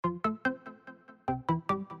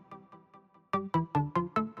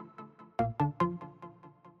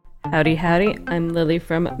Howdy, howdy. I'm Lily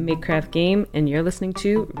from Makecraft Game, and you're listening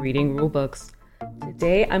to Reading Rulebooks.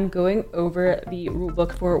 Today I'm going over the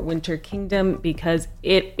rulebook for Winter Kingdom because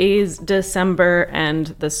it is December and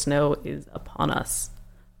the snow is upon us.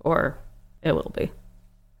 Or it will be.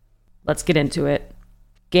 Let's get into it.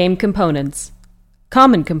 Game components.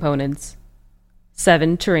 Common components.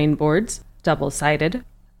 7 terrain boards, double-sided.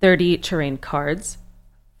 30 terrain cards.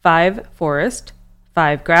 5 forest.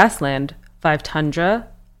 5 grassland. 5 tundra.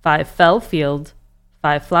 5 fell field.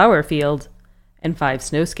 5 flower field. And 5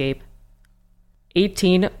 snowscape.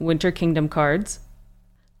 18 Winter Kingdom cards.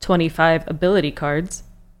 25 ability cards.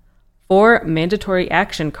 4 mandatory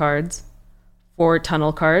action cards. 4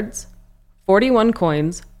 tunnel cards. 41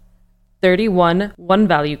 coins. 31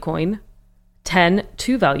 1-value coin. 10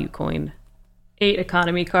 2-value coin. 8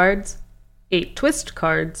 economy cards. 8 twist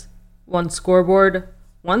cards. 1 scoreboard.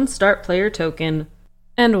 1 start player token.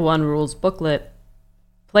 And 1 rules booklet.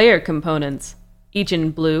 Player components, each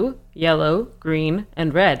in blue, yellow, green,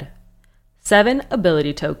 and red. 7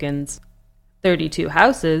 ability tokens. 32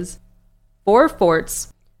 houses. 4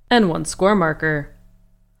 forts. And 1 score marker.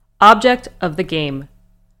 Object of the game.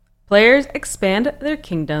 Players expand their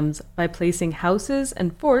kingdoms by placing houses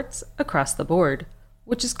and forts across the board,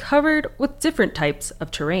 which is covered with different types of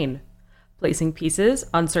terrain. Placing pieces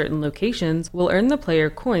on certain locations will earn the player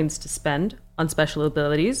coins to spend on special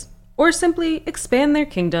abilities, or simply expand their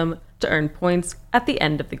kingdom to earn points at the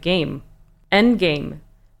end of the game. End game.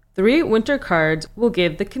 3 winter cards will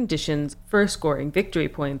give the conditions for scoring victory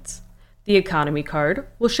points. The economy card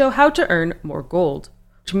will show how to earn more gold,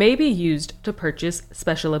 which may be used to purchase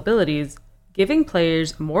special abilities, giving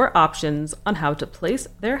players more options on how to place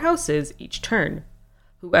their houses each turn.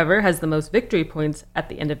 Whoever has the most victory points at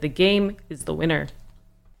the end of the game is the winner.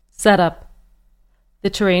 Setup. The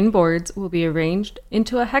terrain boards will be arranged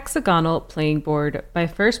into a hexagonal playing board by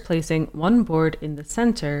first placing 1 board in the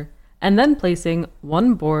center and then placing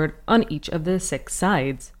 1 board on each of the 6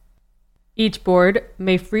 sides. Each board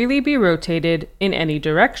may freely be rotated in any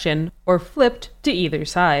direction or flipped to either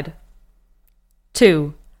side.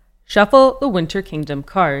 2. Shuffle the Winter Kingdom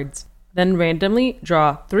cards, then randomly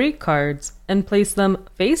draw 3 cards and place them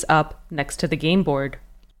face up next to the game board.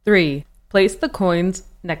 3. Place the coins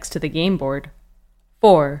next to the game board.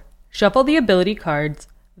 4. Shuffle the ability cards,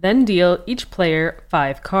 then deal each player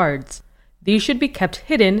 5 cards. These should be kept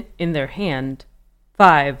hidden in their hand.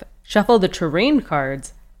 5. Shuffle the terrain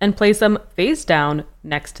cards and place them face down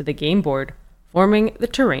next to the game board, forming the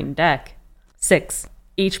terrain deck. 6.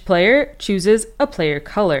 Each player chooses a player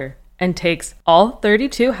color and takes all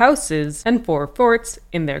 32 houses and 4 forts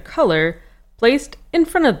in their color placed in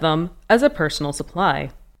front of them as a personal supply.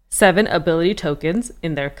 7 ability tokens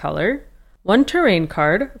in their color. 1 terrain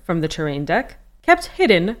card from the terrain deck, kept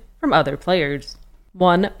hidden from other players.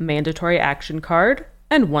 1 mandatory action card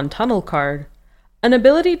and 1 tunnel card. An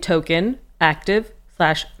ability token,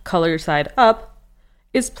 active/color side up,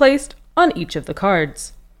 is placed on each of the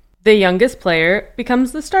cards. The youngest player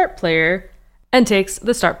becomes the start player and takes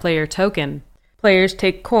the start player token. Players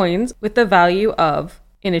take coins with the value of,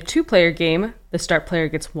 in a 2-player game, the start player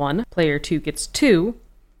gets 1, player 2 gets 2.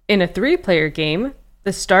 In a 3-player game,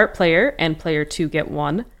 the start player and player 2 get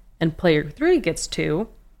 1, and player 3 gets 2.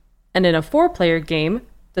 And in a 4-player game,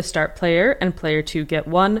 the start player and player 2 get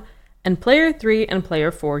 1, and player 3 and player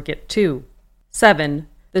 4 get 2. 7.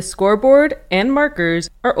 The scoreboard and markers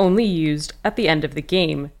are only used at the end of the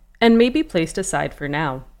game, and may be placed aside for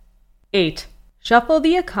now. 8. Shuffle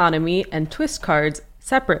the economy and twist cards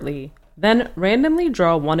separately, then randomly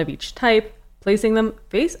draw 1 of each type, placing them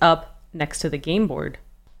face up next to the game board.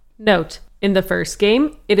 Note: in the first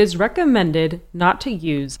game, it is recommended not to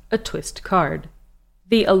use a twist card.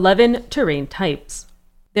 The 11 terrain types.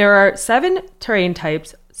 There are 7 terrain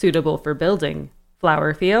types suitable for building: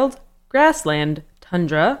 flower field, grassland,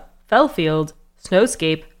 tundra, fell field,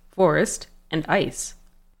 snowscape, forest, and ice.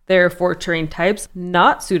 There are 4 terrain types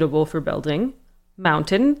not suitable for building: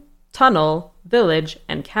 mountain, tunnel, village,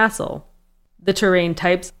 and castle. The terrain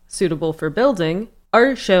types suitable for building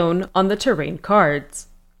are shown on the terrain cards.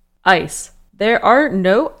 Ice. There are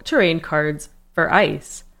no terrain cards for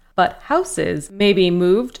ice, but houses may be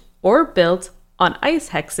moved or built on ice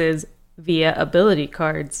hexes via ability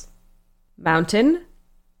cards. Mountain.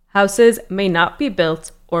 Houses may not be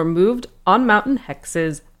built or moved on mountain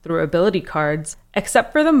hexes through ability cards,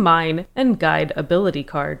 except for the mine and guide ability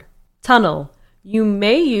card. Tunnel. You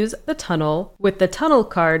may use the tunnel with the tunnel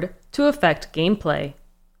card to affect gameplay.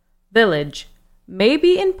 Village. May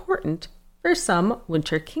be important for some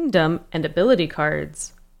Winter Kingdom and ability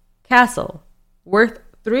cards. Castle. Worth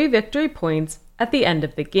 3 victory points at the end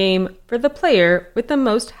of the game for the player with the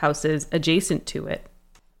most houses adjacent to it.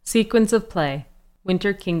 Sequence of play.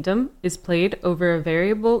 Winter Kingdom is played over a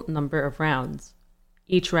variable number of rounds.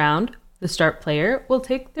 Each round, the start player will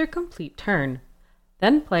take their complete turn.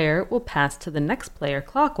 Then player will pass to the next player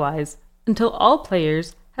clockwise until all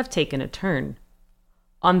players have taken a turn.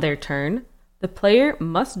 On their turn, the player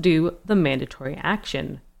must do the mandatory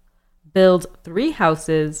action: build 3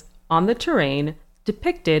 houses on the terrain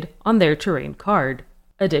depicted on their terrain card.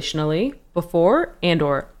 Additionally, before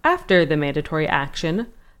and/or after the mandatory action,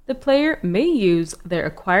 the player may use their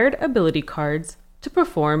acquired ability cards to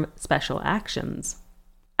perform special actions.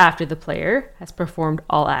 After the player has performed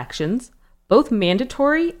all actions, both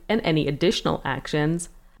mandatory and any additional actions,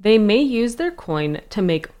 they may use their coin to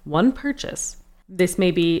make one purchase. This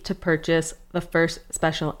may be to purchase the first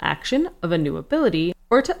special action of a new ability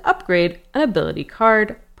or to upgrade an ability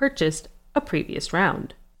card purchased a previous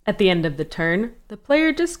round. At the end of the turn, the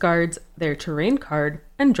player discards their terrain card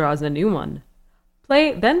and draws a new one.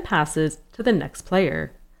 Play then passes to the next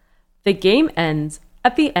player. The game ends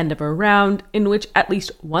at the end of a round in which at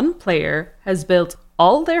least one player has built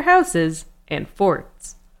all their houses and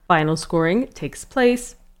forts. Final scoring takes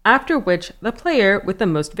place, after which the player with the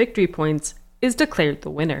most victory points is declared the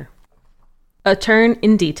winner. A turn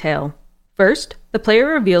in detail. First, the player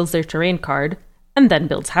reveals their terrain card and then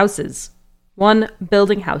builds houses. 1.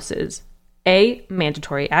 Building houses. A.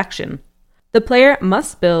 Mandatory action. The player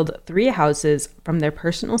must build 3 houses from their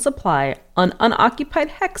personal supply on unoccupied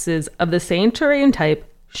hexes of the same terrain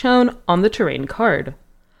type shown on the terrain card.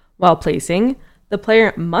 While placing, the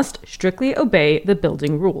player must strictly obey the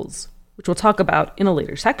building rules, which we'll talk about in a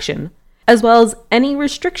later section, as well as any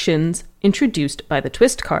restrictions introduced by the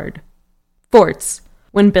twist card. Forts.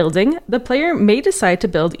 When building, the player may decide to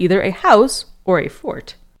build either a house or a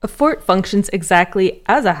fort. A fort functions exactly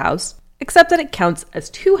as a house, except that it counts as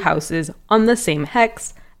 2 houses on the same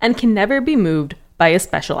hex and can never be moved by a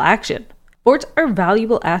special action. Forts are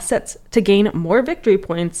valuable assets to gain more victory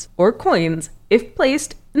points or coins if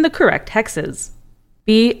placed in the correct hexes.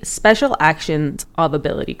 B. Special actions of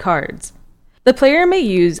ability cards. The player may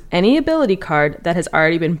use any ability card that has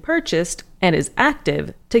already been purchased and is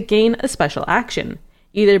active to gain a special action,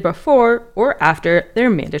 either before or after their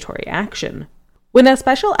mandatory action. When a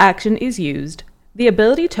special action is used, the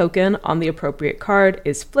ability token on the appropriate card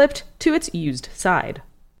is flipped to its used side.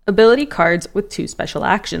 Ability cards with 2 special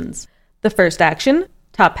actions. The first action,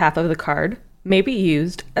 top half of the card, may be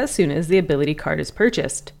used as soon as the ability card is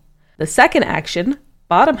purchased. The second action,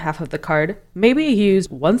 bottom half of the card, may be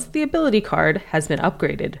used once the ability card has been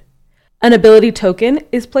upgraded. An ability token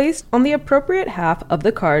is placed on the appropriate half of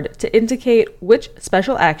the card to indicate which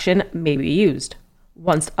special action may be used.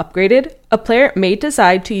 Once upgraded, a player may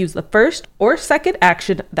decide to use the first or second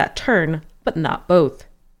action that turn, but not both.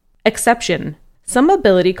 Exception. Some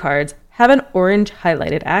ability cards have an orange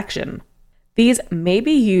highlighted action. These may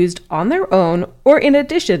be used on their own or in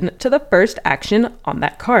addition to the first action on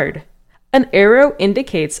that card. An arrow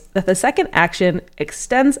indicates that the second action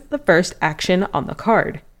extends the first action on the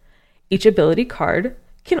card. Each ability card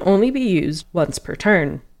can only be used once per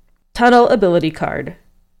turn. Tunnel ability card.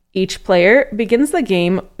 Each player begins the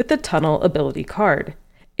game with the tunnel ability card.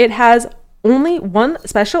 It has only one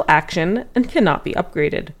special action and cannot be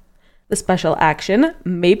upgraded. The special action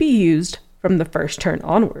may be used from the first turn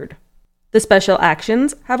onward. The special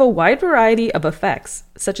actions have a wide variety of effects,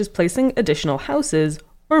 such as placing additional houses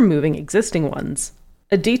or moving existing ones.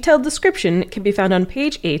 A detailed description can be found on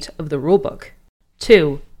page 8 of the rulebook.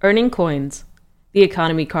 2. Earning coins. The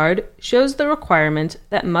economy card shows the requirement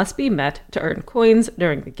that must be met to earn coins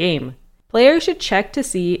during the game. Players should check to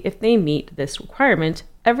see if they meet this requirement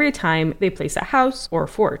every time they place a house or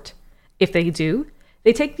fort. If they do,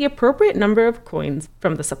 they take the appropriate number of coins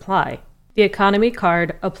from the supply. The economy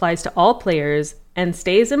card applies to all players and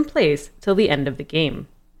stays in place till the end of the game.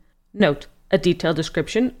 Note, a detailed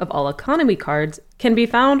description of all economy cards can be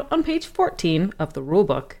found on page 14 of the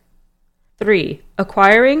rulebook. 3.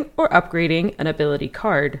 Acquiring or upgrading an ability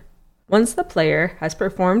card. Once the player has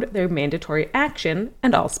performed their mandatory action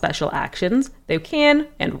and all special actions they can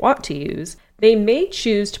and want to use, they may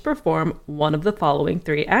choose to perform one of the following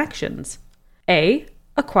 3 actions. A.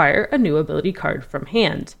 Acquire a new ability card from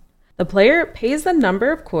hand. The player pays the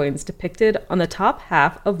number of coins depicted on the top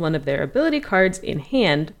half of one of their ability cards in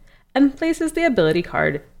hand and places the ability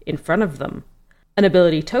card in front of them. An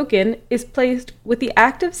ability token is placed with the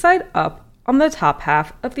active side up on the top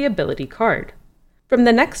half of the ability card. From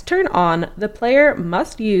the next turn on, the player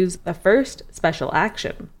must use the first special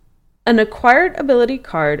action. An acquired ability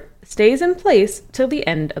card stays in place till the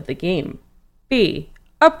end of the game. B.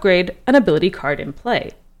 upgrade an ability card in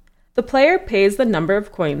play. The player pays the number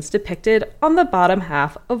of coins depicted on the bottom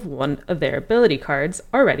half of one of their ability cards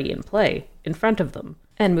already in play, in front of them,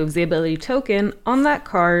 and moves the ability token on that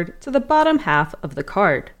card to the bottom half of the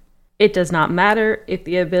card. It does not matter if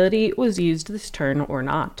the ability was used this turn or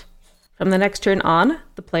not. From the next turn on,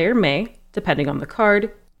 the player may, depending on the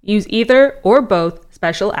card, use either or both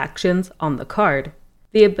special actions on the card.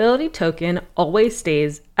 The ability token always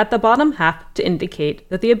stays at the bottom half to indicate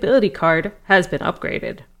that the ability card has been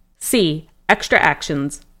upgraded. C. Extra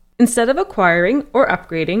actions. Instead of acquiring or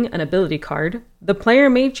upgrading an ability card, the player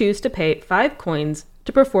may choose to pay 5 coins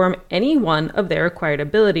to perform any one of their acquired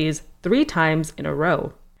abilities 3 times in a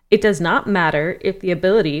row. It does not matter if the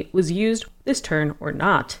ability was used this turn or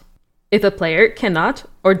not. If a player cannot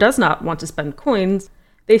or does not want to spend coins,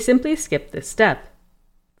 they simply skip this step.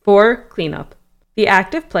 4. Cleanup. The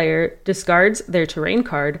active player discards their terrain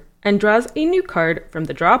card and draws a new card from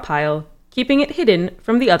the draw pile, keeping it hidden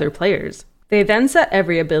from the other players. They then set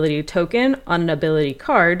every ability token on an ability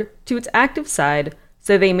card to its active side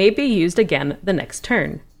so they may be used again the next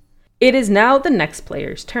turn. It is now the next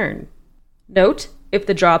player's turn. Note, if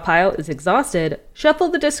the draw pile is exhausted, shuffle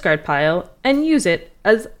the discard pile and use it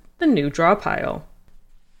as the new draw pile.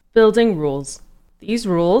 Building rules. These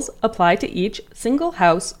rules apply to each single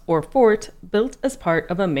house or fort built as part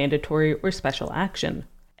of a mandatory or special action.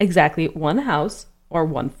 Exactly 1 house or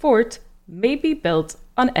 1 fort may be built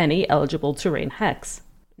on any eligible terrain hex.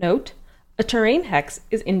 Note, a terrain hex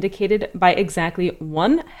is indicated by exactly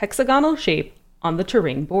 1 hexagonal shape on the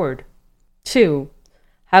terrain board. 2.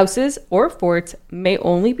 Houses or forts may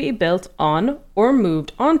only be built on or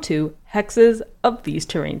moved onto hexes of these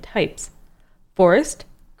terrain types: forest,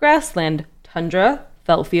 grassland, tundra,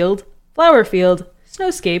 fellfield, flowerfield,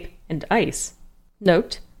 snowscape, and ice.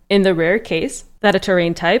 Note, in the rare case that a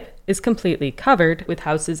terrain type is completely covered with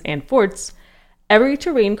houses and forts, every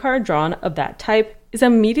terrain card drawn of that type is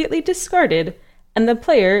immediately discarded and the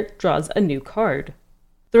player draws a new card.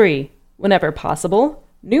 3. Whenever possible,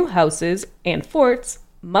 new houses and forts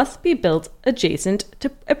must be built adjacent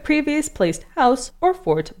to a previous placed house or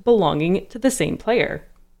fort belonging to the same player.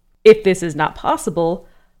 If this is not possible,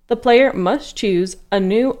 the player must choose a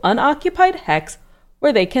new unoccupied hex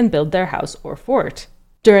where they can build their house or fort.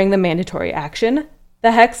 During the mandatory action,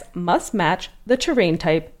 the hex must match the terrain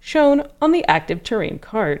type shown on the active terrain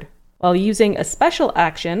card. While using a special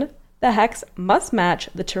action, the hex must match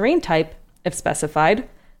the terrain type, if specified,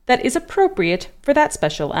 that is appropriate for that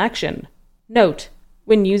special action. Note,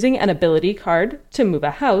 when using an ability card to move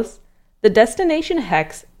a house, the destination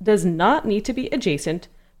hex does not need to be adjacent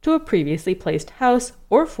to a previously placed house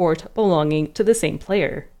or fort belonging to the same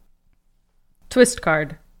player. Twist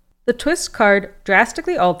card. The twist card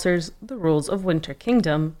drastically alters the rules of Winter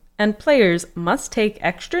Kingdom, and players must take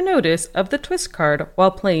extra notice of the twist card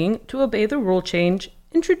while playing to obey the rule change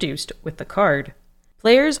introduced with the card.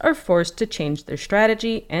 Players are forced to change their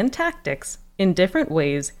strategy and tactics in different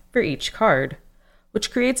ways for each card,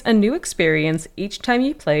 which creates a new experience each time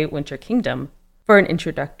you play Winter Kingdom. For an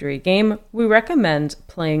introductory game, we recommend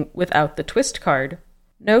playing without the twist card.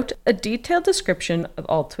 Note, a detailed description of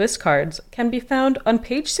all twist cards can be found on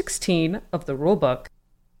page 16 of the rulebook.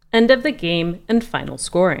 End of the game and final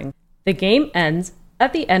scoring. The game ends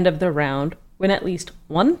at the end of the round when at least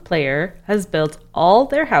one player has built all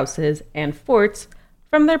their houses and forts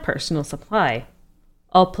from their personal supply.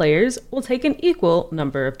 All players will take an equal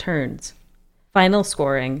number of turns. Final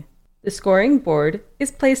scoring. The scoring board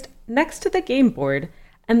is placed next to the game board,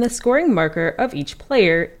 and the scoring marker of each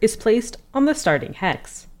player is placed on the starting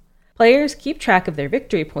hex. Players keep track of their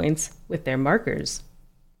victory points with their markers.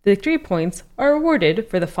 Victory points are awarded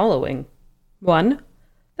for the following. 1.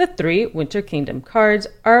 The 3 Winter Kingdom cards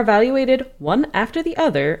are evaluated one after the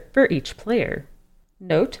other for each player.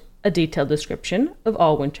 Note, a detailed description of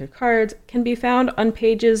all Winter cards can be found on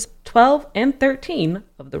pages 12 and 13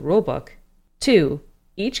 of the rulebook. 2.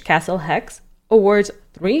 Each castle hex awards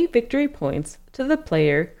 3 victory points to the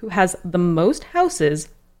player who has the most houses,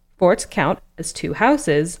 forts count as 2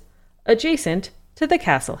 houses, adjacent to the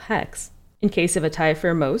castle hex. In case of a tie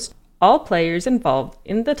for most, all players involved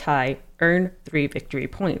in the tie earn 3 victory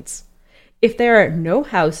points. If there are no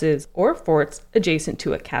houses or forts adjacent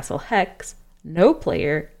to a castle hex, no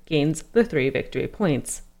player gains the 3 victory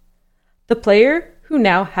points. The player who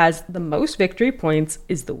now has the most victory points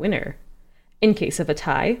is the winner. In case of a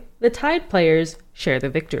tie, the tied players share the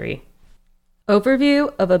victory.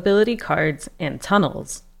 Overview of ability cards and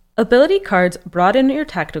tunnels. Ability cards broaden your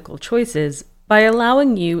tactical choices by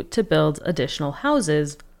allowing you to build additional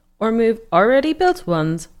houses or move already built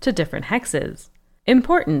ones to different hexes.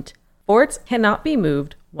 Important, Forts cannot be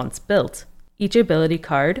moved once built. Each ability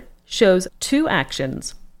card shows 2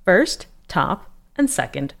 actions, first, top, and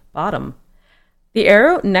second, bottom. The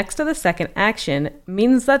arrow next to the second action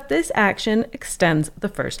means that this action extends the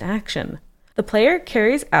first action. The player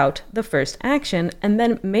carries out the first action and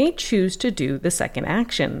then may choose to do the second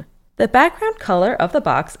action. The background color of the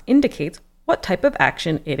box indicates what type of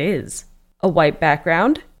action it is. A white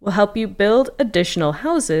background will help you build additional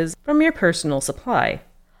houses from your personal supply.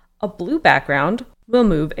 A blue background will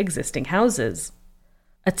move existing houses.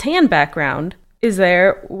 A tan background is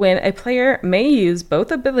there when a player may use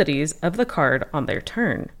both abilities of the card on their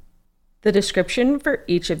turn. The description for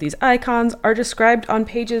each of these icons are described on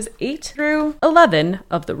pages 8 through 11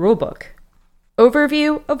 of the rulebook.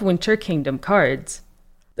 Overview of Winter Kingdom cards.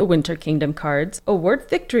 The Winter Kingdom cards award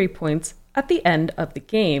victory points at the end of the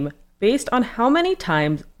game based on how many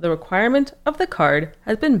times the requirement of the card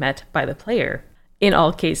has been met by the player. In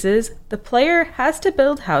all cases, the player has to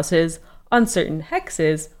build houses on certain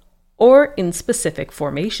hexes or in specific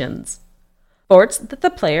formations. Forts that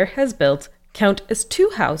the player has built count as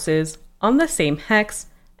 2 houses on the same hex,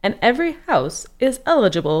 and every house is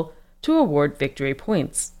eligible to award victory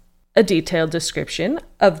points. A detailed description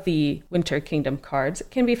of the Winter Kingdom cards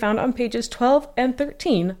can be found on pages 12 and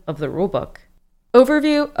 13 of the rulebook.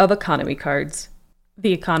 Overview of economy cards.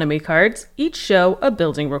 The economy cards each show a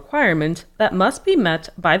building requirement that must be met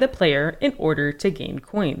by the player in order to gain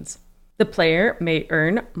coins. The player may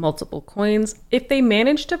earn multiple coins if they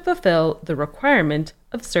manage to fulfill the requirement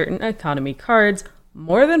of certain economy cards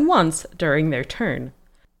more than once during their turn.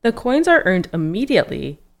 The coins are earned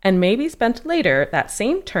immediately and may be spent later that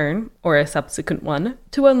same turn or a subsequent one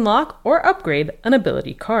to unlock or upgrade an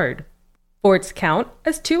ability card. Forts count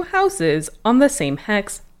as 2 houses on the same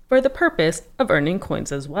hex for the purpose of earning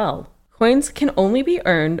coins as well. Coins can only be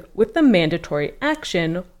earned with the mandatory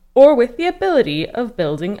action or with the ability of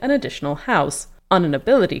building an additional house on an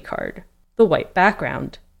ability card, the white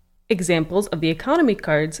background. Examples of the economy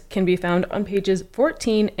cards can be found on pages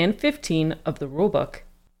 14 and 15 of the rulebook.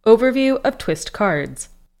 Overview of twist cards.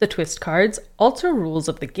 The twist cards alter rules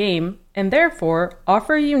of the game and therefore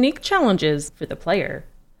offer unique challenges for the player.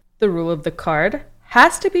 The rule of the card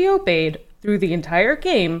has to be obeyed through the entire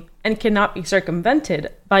game and cannot be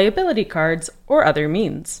circumvented by ability cards or other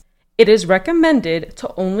means. It is recommended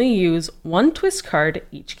to only use 1 twist card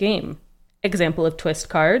each game. Example of twist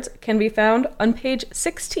cards can be found on page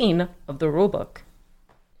 16 of the rulebook.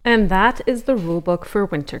 And that is the rulebook for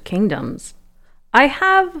Winter Kingdoms. I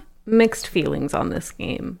have mixed feelings on this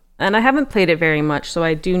game, and I haven't played it very much, so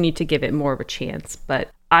I do need to give it more of a chance, but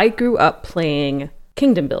I grew up playing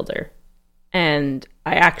Kingdom Builder, and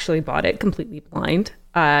I actually bought it completely blind.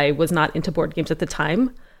 I was not into board games at the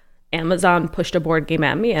time. Amazon pushed a board game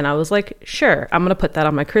at me, and I was like, sure, I'm going to put that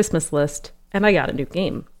on my Christmas list, and I got a new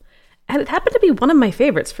game. And it happened to be one of my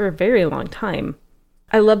favorites for a very long time.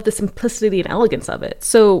 I loved the simplicity and elegance of it.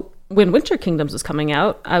 So when Winter Kingdoms was coming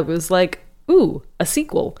out, I was like, ooh, a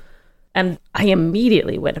sequel. And I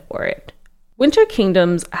immediately went for it. Winter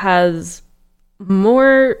Kingdoms has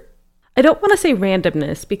more, I don't want to say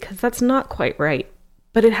randomness because that's not quite right,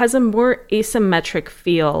 but it has a more asymmetric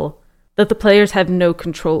feel that the players have no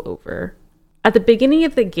control over. At the beginning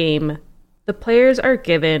of the game, the players are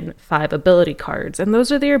given 5 ability cards, and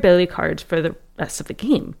those are their ability cards for the rest of the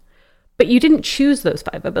game. But you didn't choose those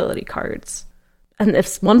 5 ability cards. And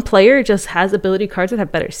if one player just has ability cards that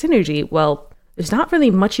have better synergy, well, there's not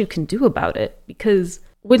really much you can do about it, because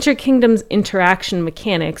Winter Kingdom's interaction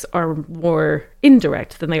mechanics are more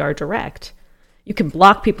indirect than they are direct. You can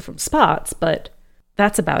block people from spots, but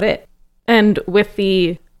that's about it. And with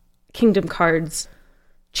the Kingdom cards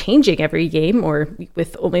changing every game, or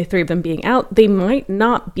with only 3 of them being out, they might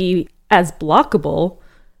not be as blockable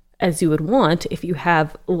as you would want if you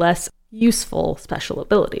have less useful special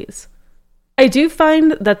abilities. I do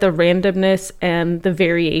find that the randomness and the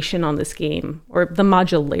variation on this game, or the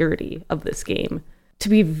modularity of this game, to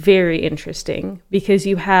be very interesting, because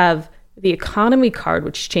you have the economy card,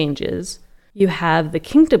 which changes, you have the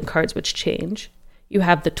Kingdom cards, which change, you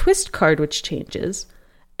have the twist card, which changes,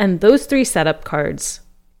 and those 3 setup cards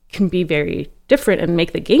can be very different and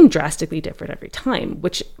make the game drastically different every time,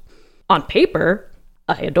 which on paper,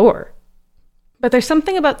 I adore. But there's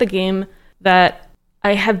something about the game that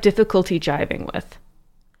I have difficulty jiving with.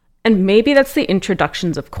 And maybe that's the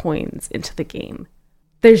introductions of coins into the game.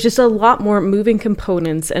 There's just a lot more moving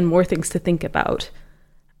components and more things to think about.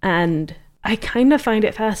 And I kind of find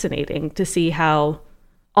it fascinating to see how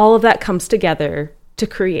all of that comes together to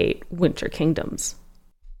create Winter Kingdoms.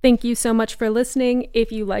 Thank you so much for listening.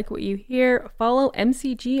 If you like what you hear, follow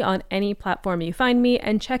MCG on any platform you find me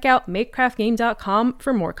and check out makecraftgame.com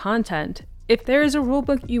for more content. If there is a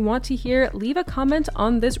rulebook you want to hear, leave a comment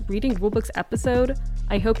on this Reading Rulebooks episode.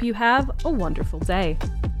 I hope you have a wonderful day.